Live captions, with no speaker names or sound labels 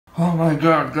Oh my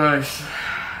god, guys.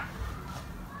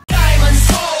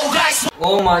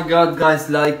 Oh my god, guys,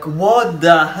 like what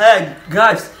the heck,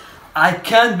 guys. I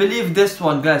can't believe this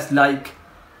one, guys. Like,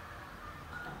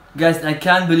 guys, I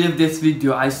can't believe this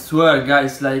video. I swear,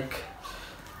 guys. Like,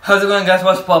 how's it going, guys?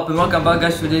 What's poppin'? Welcome back,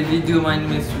 guys, to today's video. My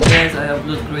name is Sudesh. I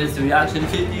upload crazy reaction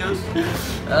videos.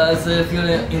 So if you're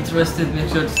interested, make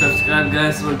sure to subscribe,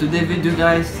 guys. For today's video,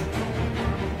 guys,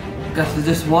 you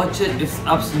just watch it. It's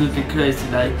absolutely crazy.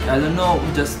 Like, I don't know,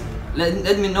 just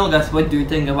let me know, guys, what do you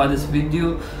think about this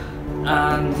video.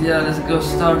 And yeah, let's go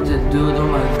start it, dude. Oh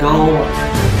my god.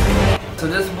 So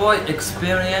this boy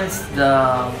experienced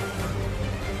the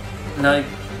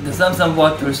Zamzam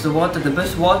water. It's the water, the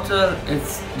best water.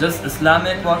 It's just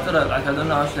Islamic water. Like, I don't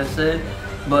know how should I say it,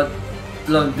 but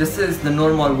look, this is the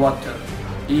normal water.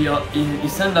 He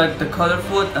sent like the color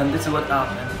food, and this is what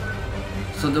happened.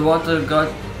 So the water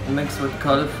got mixed with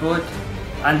color food,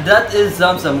 and that is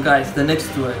Zamzam, guys. The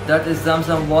next to it, that is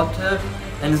Zamzam water,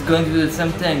 and it's going to do the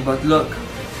same thing. But look.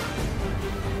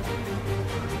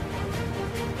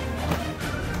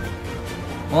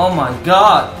 Oh my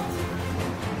god,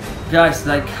 guys,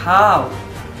 like how?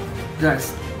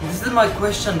 Guys, this is my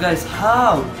question, guys,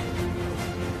 how?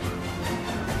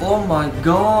 Oh my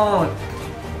god,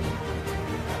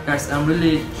 guys, I'm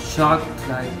really shocked.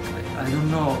 Like, I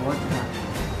don't know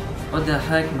what the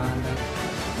heck, man.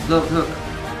 Like, look.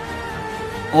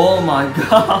 Oh my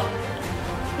god.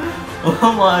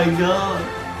 Oh my god.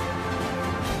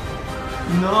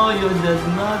 No, you did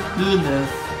not do this.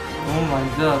 Oh my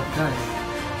god, guys.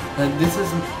 Like, this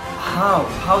is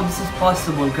how this is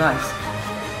possible, guys.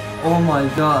 Oh my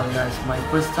god, guys, my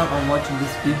first time I'm watching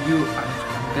this video,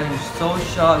 I'm getting so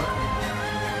shocked.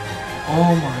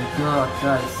 Oh my god,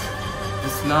 guys,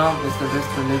 Islam is the best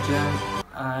religion,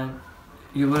 and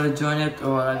you better join it,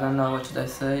 or I don't know, what should I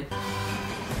say.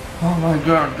 Oh my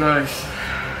god, guys.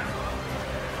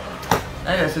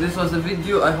 Anyway, so this was the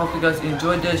video. I hope you guys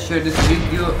enjoyed it. Share this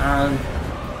video and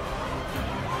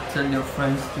tell your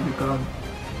friends to become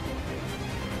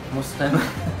Muslim.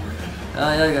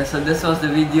 Yeah, guys, so this was the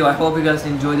video. I hope you guys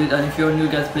enjoyed it, and if you're new,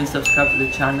 guys, please subscribe to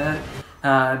the channel,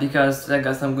 because, like,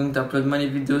 guys, I'm going to upload many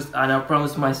videos, and I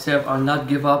promise myself I'll not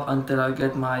give up until I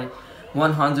get my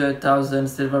 100,000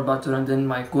 silver button, and then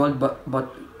my gold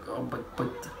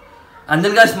and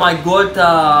then, guys, my gold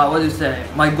what do you say,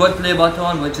 my gold play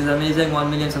button, which is amazing, 1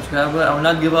 million subscribers. I will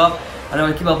not give up, and I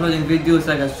will keep uploading videos,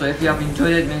 like, guys. So if you have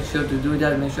enjoyed it, make sure to do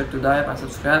that. Make sure to like and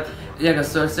subscribe. Yeah,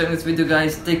 guys, so I'll see you in this video,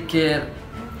 guys. Take care,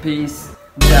 peace,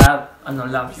 dab, and I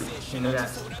love you. You know that.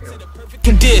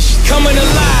 Dish coming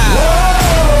alive.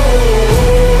 Whoa.